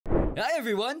Hi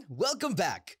everyone, welcome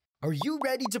back. Are you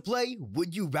ready to play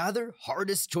Would You Rather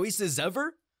Hardest Choices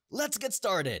Ever? Let's get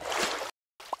started.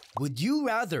 Would you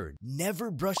rather never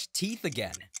brush teeth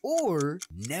again or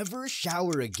never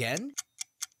shower again?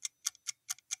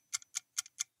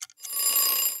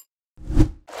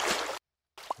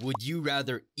 Would you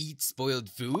rather eat spoiled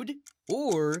food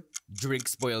or drink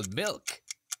spoiled milk?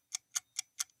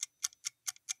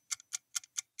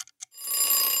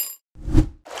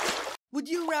 Would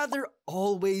you rather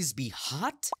always be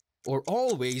hot or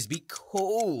always be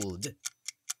cold?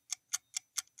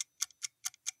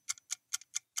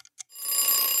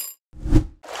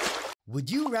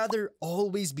 Would you rather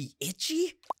always be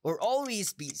itchy or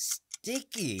always be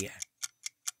sticky?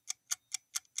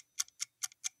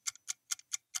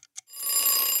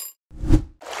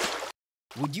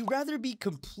 Would you rather be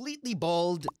completely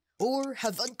bald or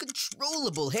have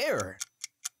uncontrollable hair?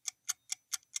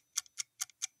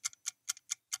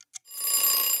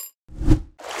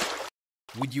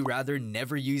 Would you rather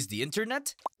never use the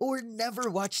internet or never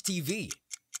watch TV?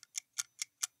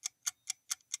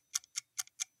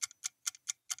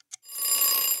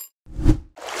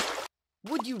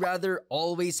 Would you rather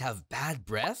always have bad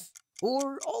breath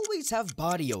or always have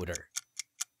body odor?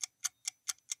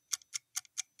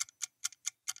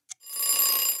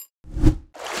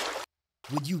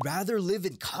 Would you rather live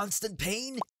in constant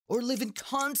pain or live in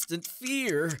constant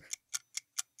fear?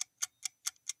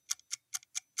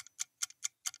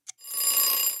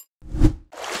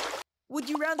 Would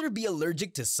you rather be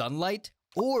allergic to sunlight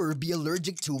or be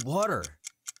allergic to water?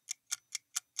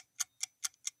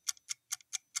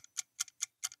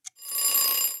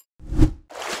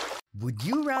 Would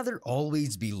you rather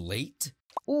always be late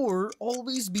or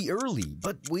always be early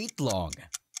but wait long?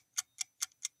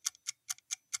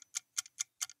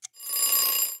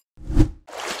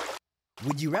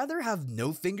 Would you rather have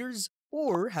no fingers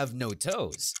or have no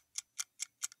toes?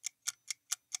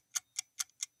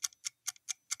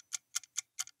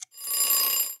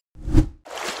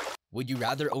 Would you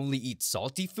rather only eat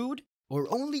salty food or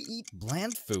only eat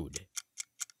bland food?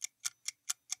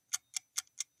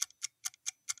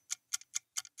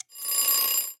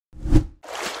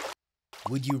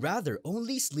 Would you rather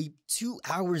only sleep 2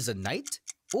 hours a night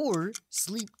or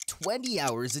sleep 20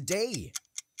 hours a day?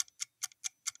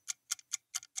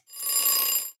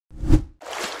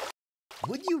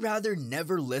 Would you rather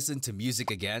never listen to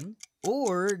music again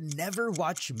or never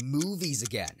watch movies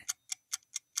again?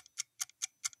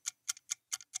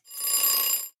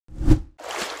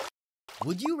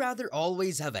 Would you rather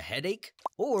always have a headache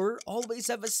or always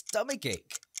have a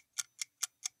stomachache?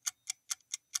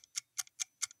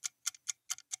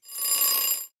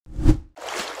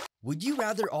 Would you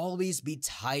rather always be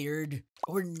tired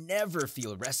or never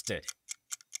feel rested?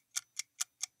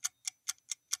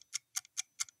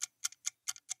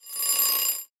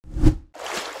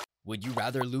 Would you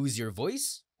rather lose your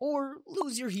voice or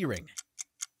lose your hearing?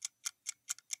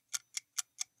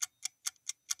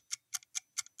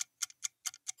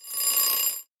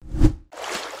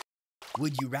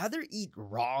 Would you rather eat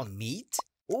raw meat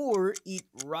or eat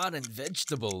rotten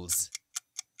vegetables?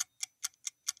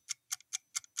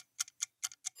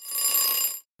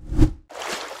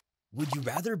 Would you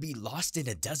rather be lost in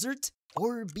a desert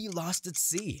or be lost at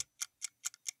sea?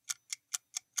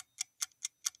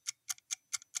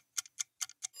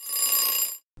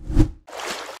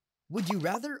 Would you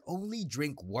rather only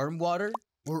drink warm water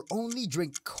or only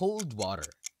drink cold water?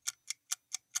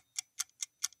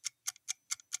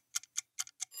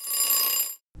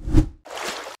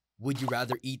 Would you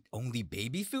rather eat only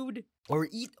baby food or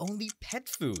eat only pet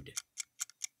food?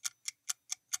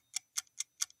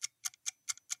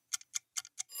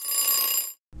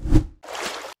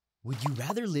 Would you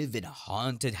rather live in a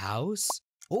haunted house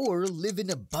or live in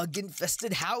a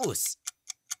bug-infested house?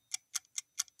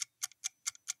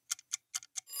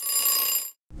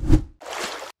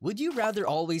 Would you rather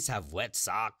always have wet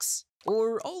socks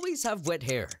or always have wet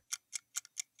hair?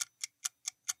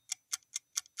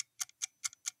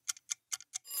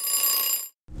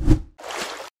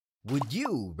 Would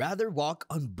you rather walk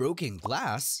on broken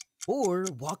glass or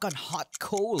walk on hot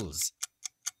coals?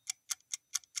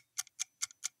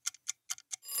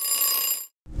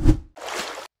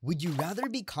 Would you rather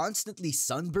be constantly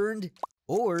sunburned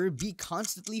or be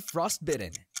constantly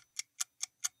frostbitten?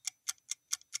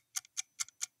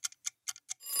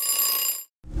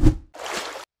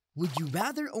 Would you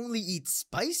rather only eat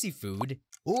spicy food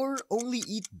or only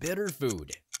eat bitter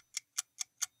food?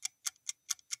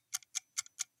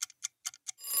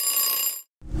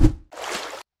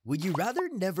 Would you rather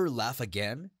never laugh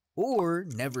again or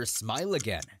never smile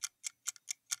again?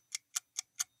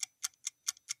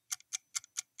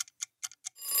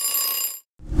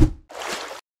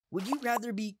 Would you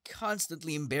rather be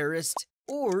constantly embarrassed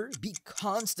or be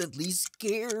constantly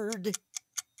scared?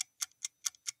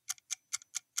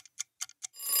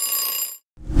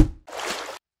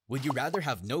 Would you rather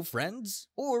have no friends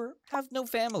or have no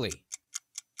family?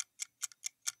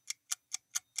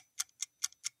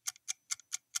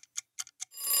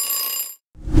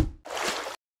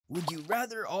 Would you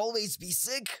rather always be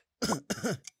sick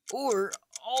or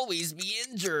always be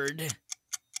injured?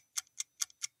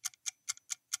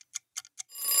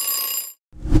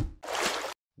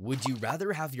 Would you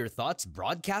rather have your thoughts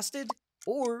broadcasted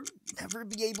or never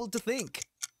be able to think?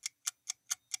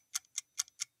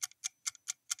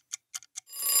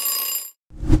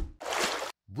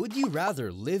 Would you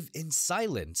rather live in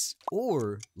silence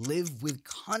or live with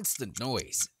constant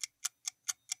noise?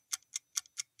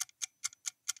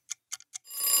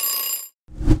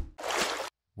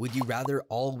 Would you rather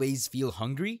always feel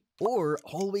hungry or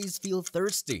always feel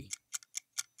thirsty?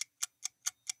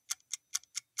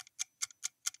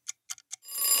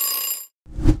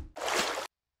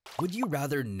 Would you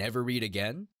rather never read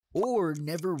again or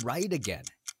never write again?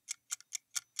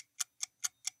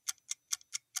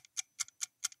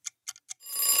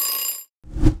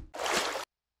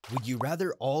 Would you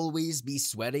rather always be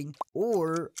sweating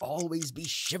or always be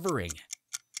shivering?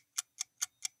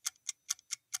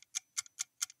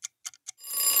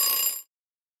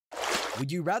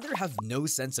 Would you rather have no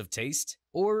sense of taste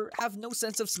or have no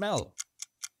sense of smell?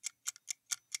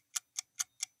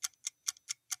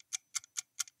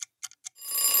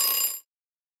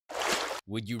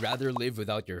 Would you rather live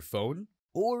without your phone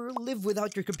or live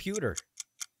without your computer?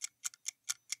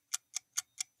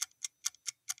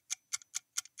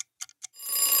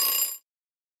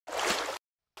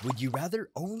 Would you rather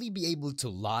only be able to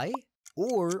lie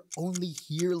or only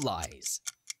hear lies?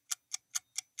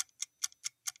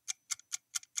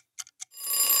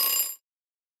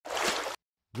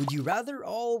 Would you rather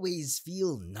always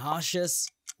feel nauseous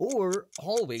or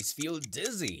always feel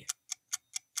dizzy?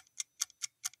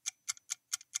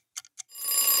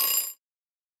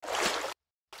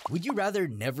 Would you rather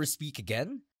never speak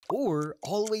again or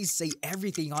always say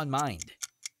everything on mind?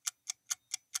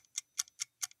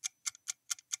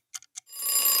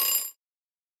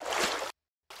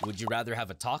 Would you rather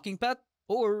have a talking pet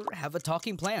or have a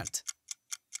talking plant?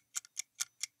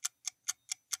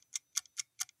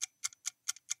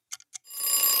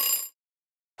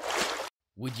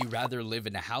 Would you rather live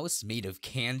in a house made of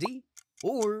candy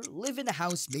or live in a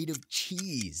house made of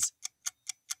cheese?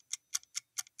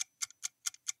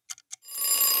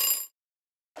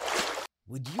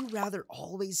 Would you rather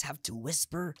always have to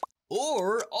whisper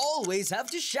or always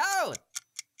have to shout?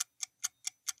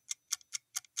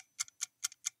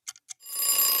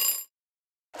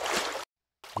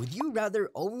 Would you rather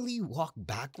only walk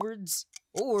backwards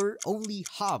or only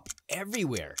hop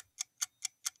everywhere?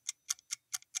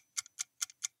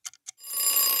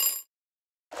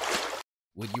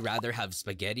 Would you rather have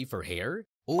spaghetti for hair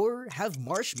or have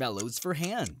marshmallows for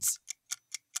hands?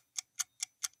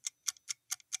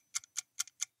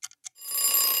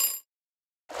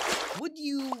 Would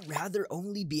you rather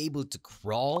only be able to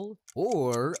crawl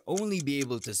or only be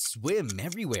able to swim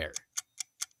everywhere?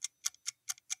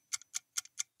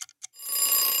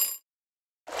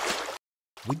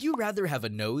 Would you rather have a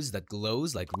nose that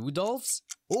glows like Rudolph's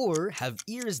or have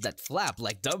ears that flap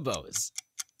like Dumbo's?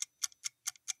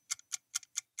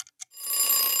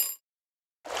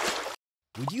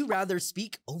 Would you rather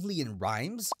speak only in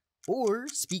rhymes or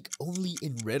speak only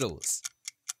in riddles?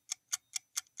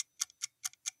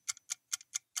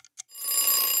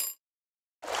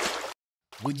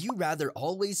 Would you rather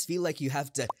always feel like you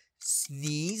have to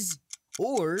sneeze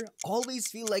or always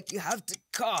feel like you have to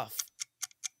cough?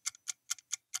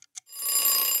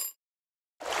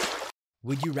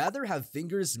 Would you rather have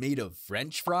fingers made of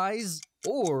French fries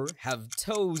or have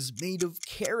toes made of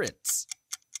carrots?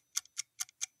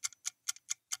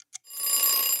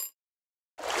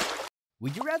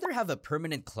 Would you rather have a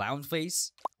permanent clown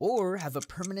face or have a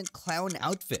permanent clown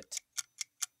outfit?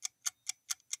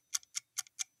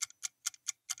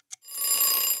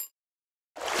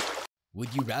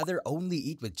 Would you rather only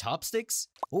eat with chopsticks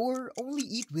or only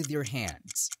eat with your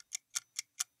hands?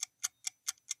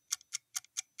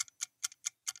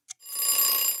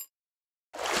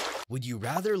 Would you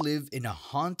rather live in a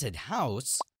haunted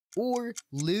house or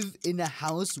live in a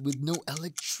house with no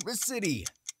electricity?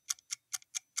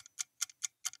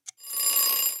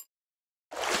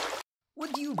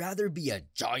 Would you rather be a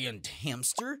giant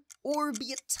hamster or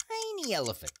be a tiny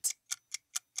elephant?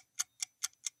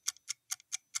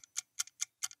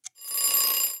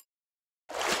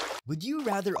 Would you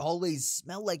rather always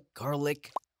smell like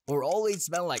garlic or always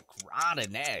smell like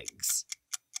rotten eggs?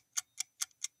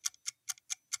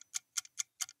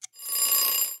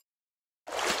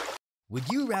 Would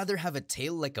you rather have a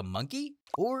tail like a monkey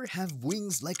or have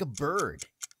wings like a bird?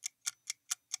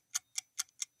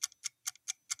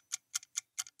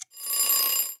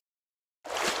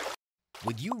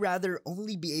 Would you rather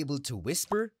only be able to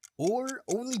whisper or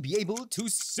only be able to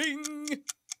sing?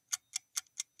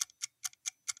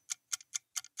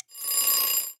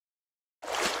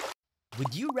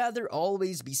 Would you rather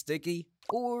always be sticky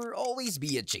or always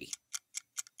be itchy?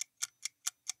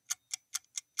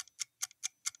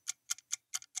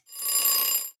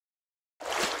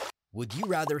 Would you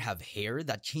rather have hair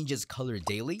that changes color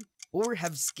daily or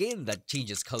have skin that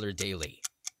changes color daily?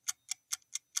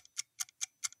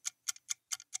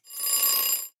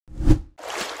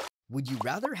 Would you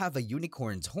rather have a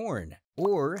unicorn's horn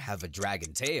or have a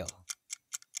dragon tail?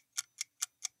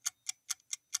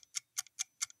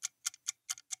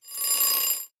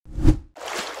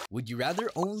 Would you rather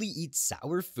only eat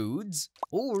sour foods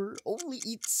or only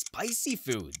eat spicy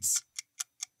foods?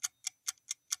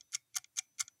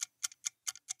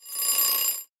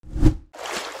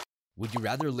 Would you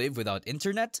rather live without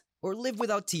internet or live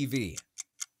without TV?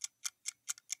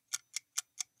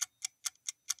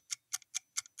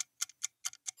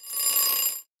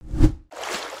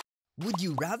 Would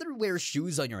you rather wear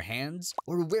shoes on your hands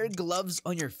or wear gloves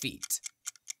on your feet?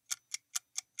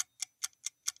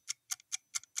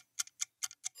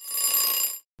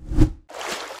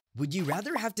 Would you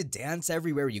rather have to dance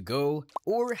everywhere you go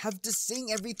or have to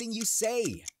sing everything you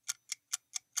say?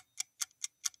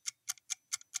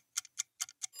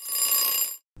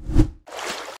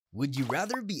 Would you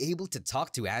rather be able to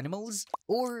talk to animals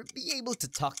or be able to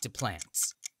talk to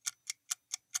plants?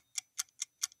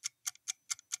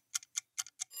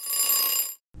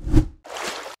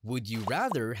 Would you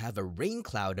rather have a rain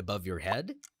cloud above your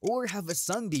head or have a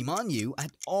sunbeam on you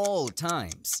at all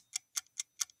times?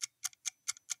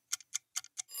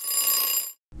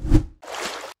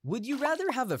 Would you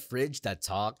rather have a fridge that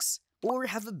talks or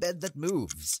have a bed that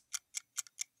moves?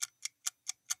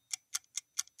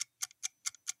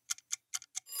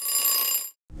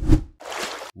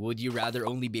 Would you rather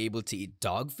only be able to eat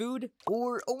dog food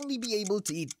or only be able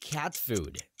to eat cat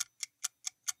food?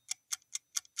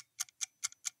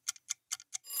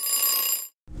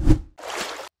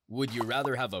 Would you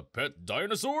rather have a pet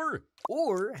dinosaur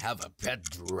or have a pet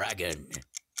dragon?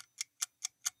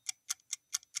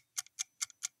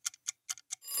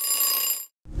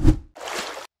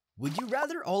 Would you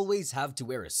rather always have to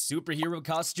wear a superhero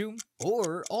costume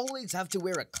or always have to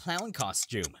wear a clown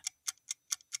costume?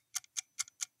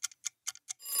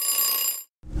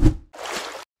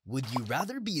 Would you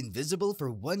rather be invisible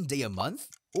for 1 day a month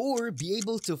or be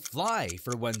able to fly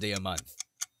for 1 day a month?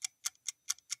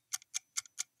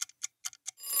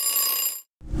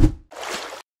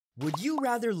 Would you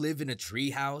rather live in a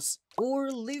treehouse or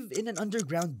live in an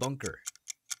underground bunker?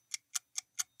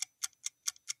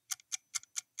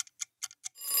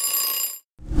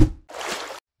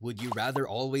 Would you rather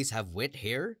always have wet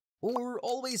hair or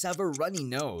always have a runny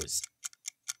nose?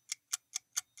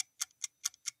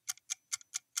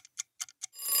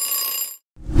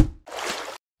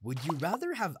 Would you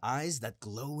rather have eyes that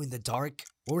glow in the dark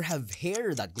or have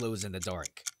hair that glows in the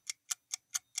dark?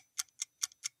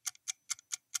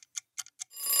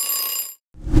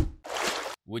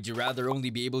 Would you rather only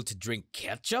be able to drink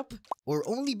ketchup or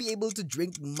only be able to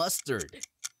drink mustard?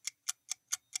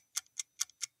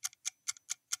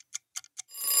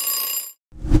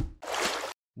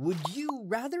 Would you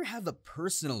rather have a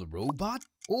personal robot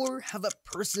or have a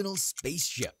personal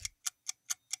spaceship?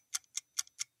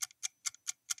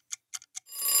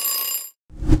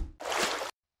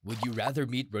 Would you rather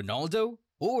meet Ronaldo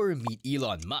or meet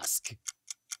Elon Musk?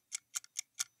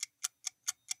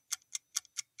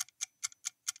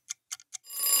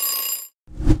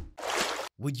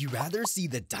 Would you rather see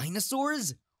the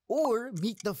dinosaurs or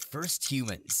meet the first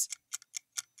humans?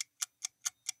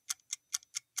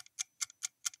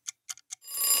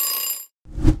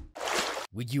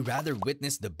 Would you rather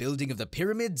witness the building of the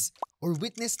pyramids or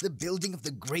witness the building of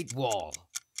the Great Wall?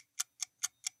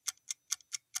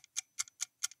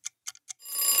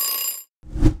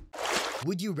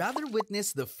 Would you rather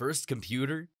witness the first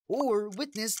computer or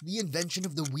witness the invention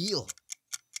of the wheel?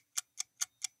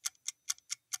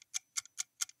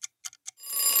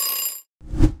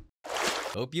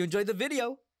 Hope you enjoyed the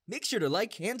video. Make sure to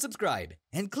like and subscribe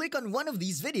and click on one of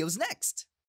these videos next.